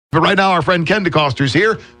But right now, our friend Ken Decoster is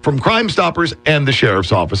here from CrimeStoppers and the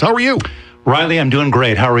Sheriff's Office. How are you? Riley, I'm doing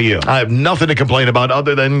great. How are you? I have nothing to complain about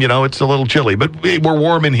other than, it's a little chilly, but we're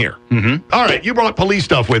warm in here. Mm-hmm. All right, you brought police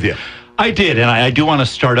stuff with you. I did, and I do want to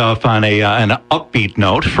start off on an upbeat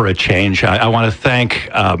note for a change. I want to thank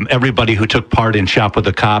everybody who took part in Shop with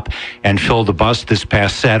a Cop and filled the bus this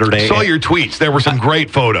past Saturday. I saw your tweets. There were some great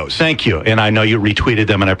photos. Thank you, and I know you retweeted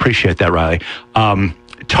them, and I appreciate that, Riley.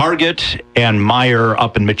 Target and Meijer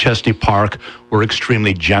up in McChesney Park were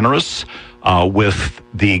extremely generous with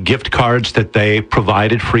the gift cards that they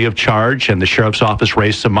provided free of charge, and the Sheriff's Office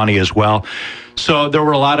raised some money as well. So there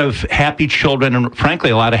were a lot of happy children and,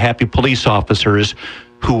 frankly, a lot of happy police officers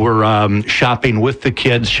who were shopping with the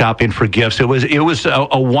kids, shopping for gifts. It was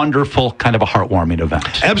a wonderful, kind of a heartwarming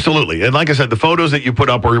event. Absolutely. And like I said, the photos that you put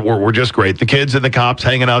up were just great. The kids and the cops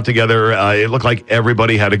hanging out together. It looked like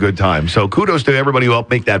everybody had a good time. So kudos to everybody who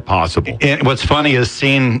helped make that possible. And what's funny is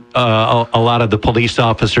seeing a lot of the police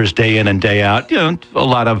officers day in and day out, a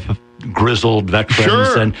lot of grizzled veterans.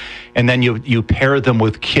 Sure. And then you pair them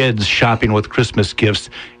with kids shopping with Christmas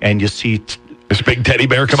gifts, and you see this big teddy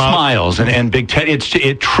bear come smiles out. and big teddy.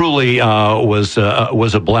 It truly was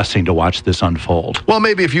a blessing to watch this unfold. Well,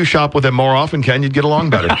 maybe if you shop with them more often, Ken, you'd get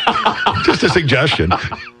along better. Just a suggestion.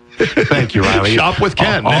 Thank you, Riley. Shop with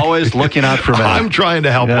Ken. Always looking out for me. I'm trying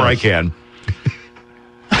to help where I can.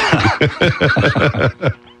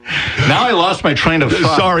 Now I lost my train of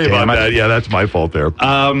thought. Sorry about that. Yeah, that's my fault there.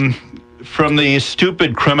 From the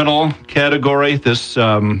stupid criminal category, this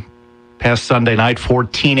past Sunday night, 4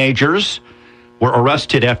 teenagers were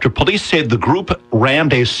arrested after police said the group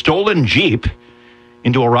rammed a stolen Jeep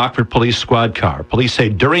into a Rockford police squad car. Police say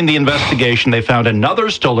during the investigation, they found another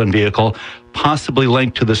stolen vehicle, possibly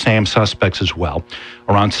linked to the same suspects as well.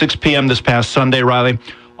 Around 6 p.m. this past Sunday, Riley,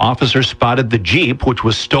 officers spotted the Jeep, which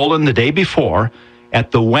was stolen the day before, at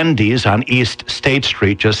the Wendy's on East State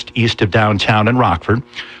Street, just east of downtown in Rockford.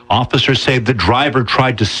 Officers say the driver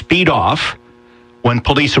tried to speed off when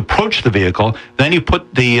police approached the vehicle. Then he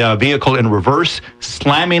put the vehicle in reverse,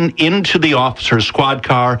 slamming into the officer's squad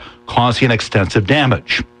car, causing extensive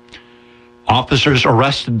damage. Officers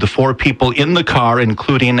arrested the 4 people in the car,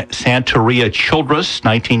 including Santeria Childress,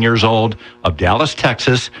 19 years old, of Dallas,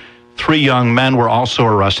 Texas. 3 young men were also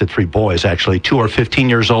arrested, 3 boys, actually. 2 are 15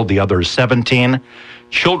 years old, the other is 17.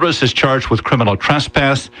 Childress is charged with criminal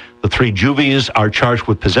trespass. The 3 juvies are charged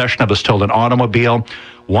with possession of a stolen automobile.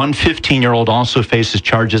 1 15-year-old also faces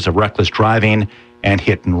charges of reckless driving and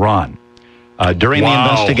hit and run. During the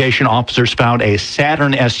investigation, officers found a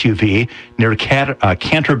Saturn SUV near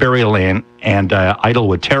Canterbury Lane and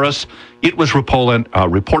Idlewood Terrace. It was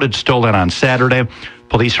reported stolen on Saturday.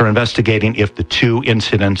 Police are investigating if the 2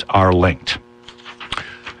 incidents are linked.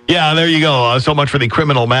 Yeah, there you go. So much for the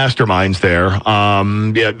criminal masterminds there.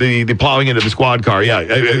 The plowing into the squad car. Yeah,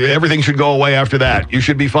 everything should go away after that. You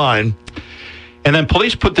should be fine. And then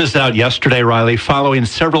police put this out yesterday, Riley, following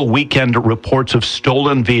several weekend reports of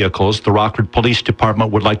stolen vehicles. The Rockford Police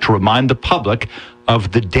Department would like to remind the public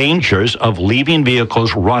of the dangers of leaving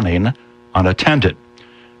vehicles running unattended.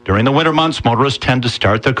 During the winter months, motorists tend to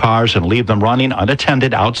start their cars and leave them running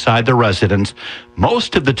unattended outside their residence,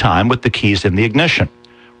 most of the time with the keys in the ignition.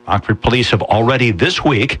 Rockford police have already this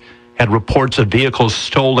week had reports of vehicles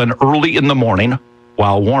stolen early in the morning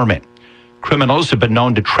while warming. Criminals have been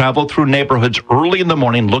known to travel through neighborhoods early in the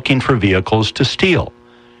morning looking for vehicles to steal.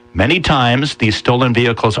 Many times, these stolen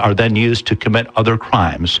vehicles are then used to commit other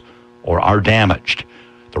crimes or are damaged.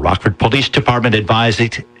 The Rockford Police Department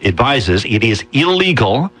advises it is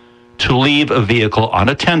illegal to leave a vehicle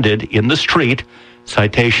unattended in the street.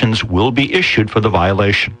 Citations will be issued for the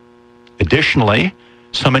violation. Additionally,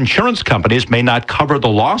 some insurance companies may not cover the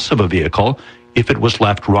loss of a vehicle if it was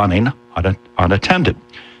left running unattended.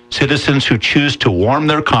 Citizens who choose to warm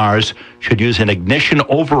their cars should use an ignition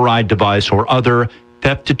override device or other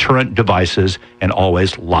theft deterrent devices and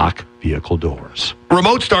always lock vehicle doors.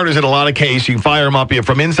 Remote starters, in a lot of cases, you can fire them up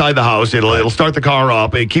from inside the house. It'll start the car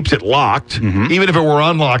up. It keeps it locked. Mm-hmm. Even if it were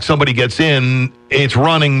unlocked, somebody gets in, it's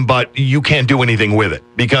running, but you can't do anything with it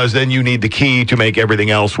because then you need the key to make everything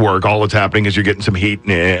else work. All that's happening is you're getting some heat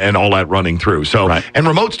and all that running through. So, And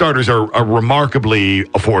remote starters are remarkably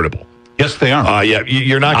affordable. Yes, they are.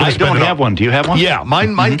 You're not going to spend I don't have one. Do you have one? Yeah,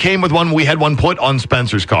 mine came with one. We had one put on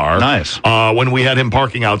Spencer's car. Nice. When we had him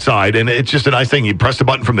parking outside, and it's just a nice thing. You press the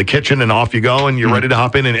button from the kitchen, and off you go, and you're ready to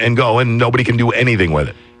hop in and go, and nobody can do anything with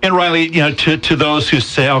it. And Riley, to those who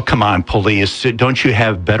say, "Oh, come on, police, don't you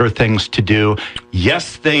have better things to do?"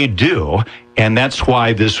 Yes, they do, and that's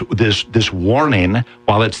why this warning,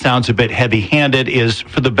 while it sounds a bit heavy-handed, is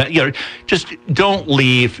for the just don't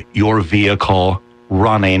leave your vehicle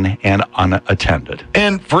running and unattended.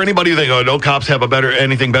 And for anybody who thinks, oh, no cops have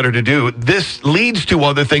anything better to do, this leads to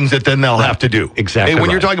other things that then they'll have to do. Exactly. And when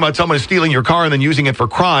you're talking about someone stealing your car and then using it for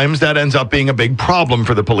crimes, that ends up being a big problem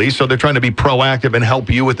for the police. So they're trying to be proactive and help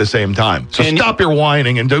you at the same time. So stop your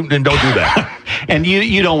whining and don't do that. And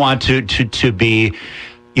you don't want to be,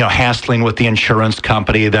 hassling with the insurance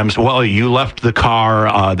company. Well, you left the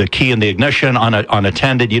car, the key in the ignition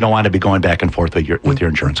unattended. You don't want to be going back and forth with your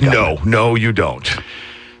insurance company. No, you don't.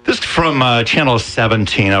 This is from Channel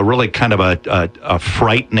 17, a really kind of a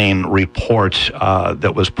frightening report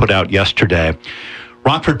that was put out yesterday.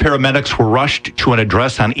 Rockford paramedics were rushed to an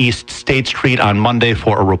address on East State Street on Monday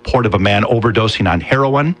for a report of a man overdosing on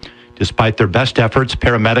heroin. Despite their best efforts,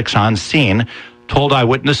 paramedics on scene told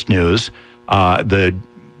Eyewitness News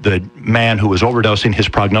the man who was overdosing, his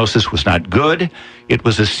prognosis was not good. It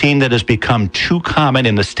was a scene that has become too common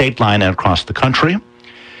in the state line and across the country.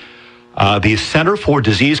 The Center for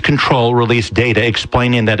Disease Control released data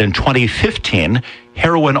explaining that in 2015,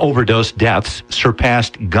 heroin overdose deaths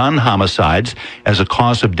surpassed gun homicides as a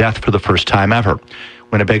cause of death for the first time ever.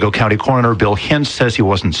 Winnebago County Coroner Bill Hintz says he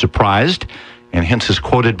wasn't surprised, and Hintz is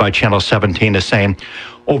quoted by Channel 17 as saying,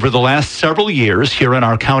 over the last several years here in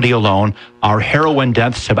our county alone, our heroin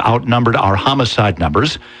deaths have outnumbered our homicide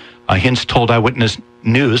numbers. Hintz told Eyewitness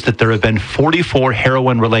News that there have been 44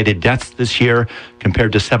 heroin-related deaths this year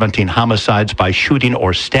compared to 17 homicides by shooting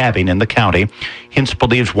or stabbing in the county. Hintz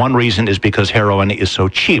believes one reason is because heroin is so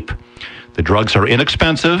cheap. The drugs are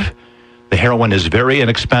inexpensive. The heroin is very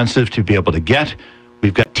inexpensive to be able to get.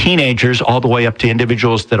 We've got teenagers all the way up to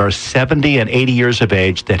individuals that are 70 and 80 years of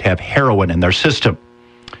age that have heroin in their system.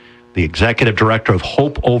 The executive director of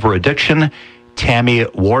Hope Over Addiction, Tammy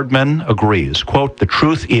Wardman, agrees. Quote, the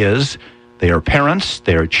truth is they are parents,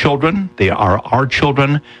 they are children, they are our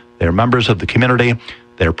children, they are members of the community,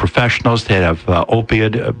 they are professionals that have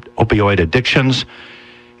opioid addictions.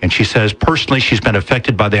 And she says, personally, she's been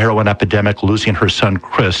affected by the heroin epidemic, losing her son,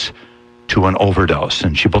 Chris, to an overdose.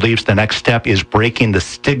 And she believes the next step is breaking the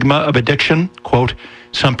stigma of addiction. Quote,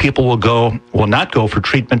 some people will not go for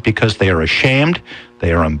treatment because they are ashamed,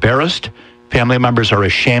 they are embarrassed. Family members are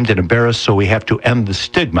ashamed and embarrassed, so we have to end the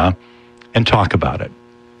stigma and talk about it.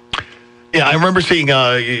 Yeah, I remember seeing,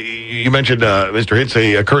 you mentioned Mr.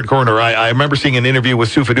 Hitze, Kurt Coroner. I remember seeing an interview with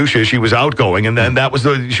Sue Fiducia. She was outgoing, and then that was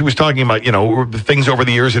she was talking about, things over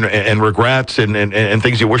the years and regrets and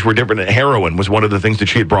things you wish were different. Heroin was one of the things that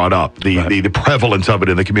she had brought up, the prevalence of it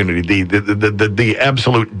in the community, the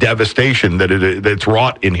absolute devastation that's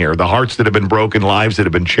wrought in here, the hearts that have been broken, lives that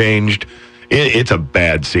have been changed. It's a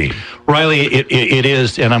bad scene. Riley, it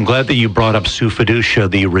is, and I'm glad that you brought up Sue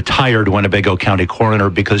Fiducia, the retired Winnebago County Coroner,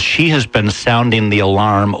 because she has been sounding the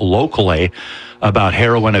alarm locally about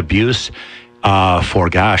heroin abuse for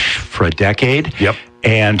a decade. Yep.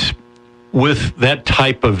 And with that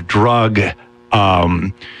type of drug,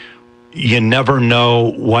 you never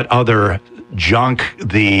know what other junk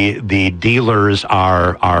the dealers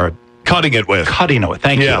are cutting it with.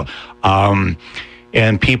 Thank you.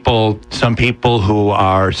 And some people who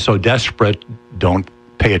are so desperate don't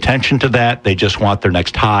pay attention to that. They just want their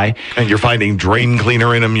next high. And you're finding drain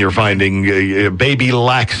cleaner in them. You're finding baby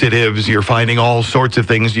laxatives. You're finding all sorts of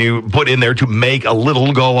things you put in there to make a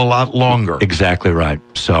little go a lot longer. Exactly right.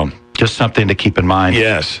 So just something to keep in mind.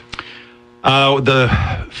 Yes. The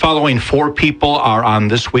following 4 people are on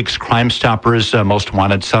this week's CrimeStoppers most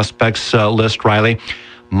wanted suspects list, Riley.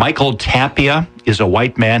 Michael Tapia is a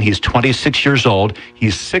white man. He's 26 years old.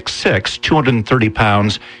 He's 6'6", 230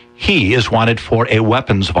 pounds. He is wanted for a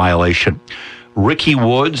weapons violation. Ricky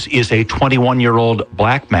Woods is a 21-year-old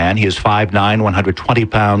black man. He is 5'9", 120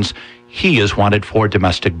 pounds. He is wanted for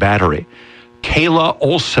domestic battery. Kayla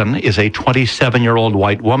Olson is a 27-year-old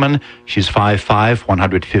white woman. She's 5'5",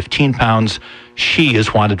 115 pounds. She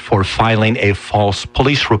is wanted for filing a false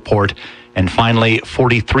police report. And finally,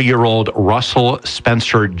 43-year-old Russell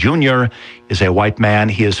Spencer Jr. is a white man.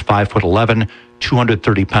 He is 5'11",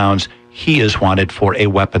 230 pounds. He is wanted for a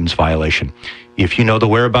weapons violation. If you know the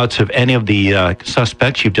whereabouts of any of the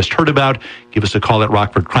suspects you've just heard about, give us a call at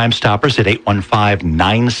Rockford CrimeStoppers at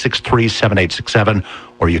 815-963-7867,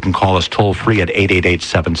 or you can call us toll-free at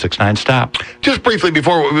 888-769-STOP. Just briefly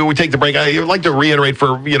before we take the break, I'd like to reiterate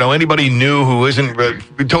for anybody new who isn't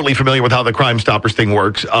totally familiar with how the CrimeStoppers thing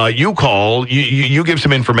works. You call, you give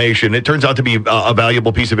some information. It turns out to be a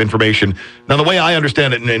valuable piece of information. Now, the way I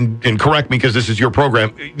understand it, and correct me because this is your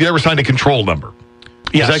program, you ever signed a control number?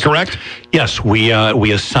 Yes. Is that correct? Yes, we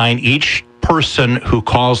assign each person who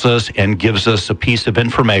calls us and gives us a piece of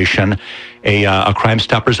information a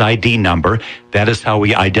CrimeStoppers ID number. That is how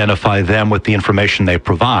we identify them with the information they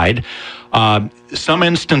provide. Some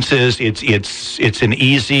instances, it's an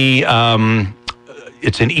easy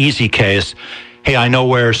case. Hey, I know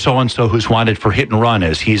where so-and-so who's wanted for hit and run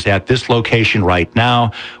is. He's at this location right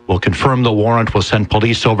now. We'll confirm the warrant. We'll send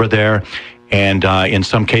police over there. And in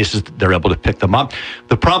some cases, they're able to pick them up.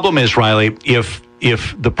 The problem is, Riley, if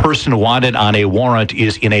the person wanted on a warrant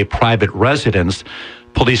is in a private residence,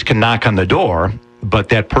 police can knock on the door. But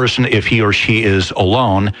that person, if he or she is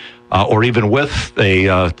alone, or even with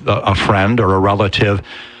a friend or a relative,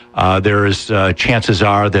 there's chances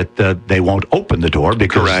are that they won't open the door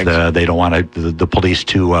because they don't want the police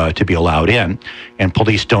to be allowed in, and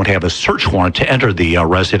police don't have a search warrant to enter the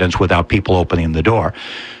residence without people opening the door.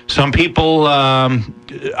 Some people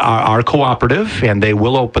are cooperative, and they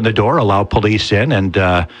will open the door, allow police in,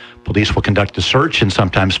 and police will conduct a search and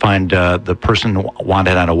sometimes find the person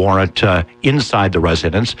wanted on a warrant inside the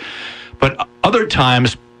residence. But other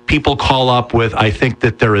times, people call up with, I think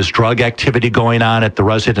that there is drug activity going on at the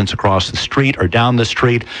residence across the street or down the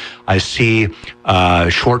street. I see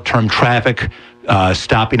short-term traffic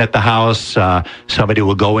stopping at the house. Somebody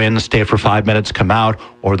will go in, stay for 5 minutes, come out,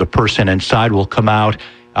 or the person inside will come out,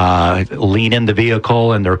 lean in the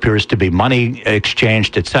vehicle, and there appears to be money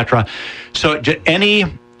exchanged, etc. So any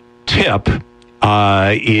tip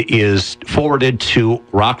is forwarded to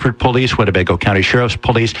Rockford Police, Winnebago County Sheriff's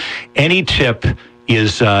Police. Any tip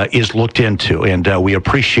is looked into, and we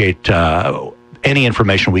appreciate any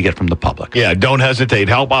information we get from the public. Yeah, don't hesitate.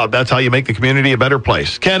 Help out. That's how you make the community a better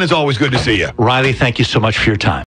place. Ken, it's always good to see you. Riley, thank you so much for your time.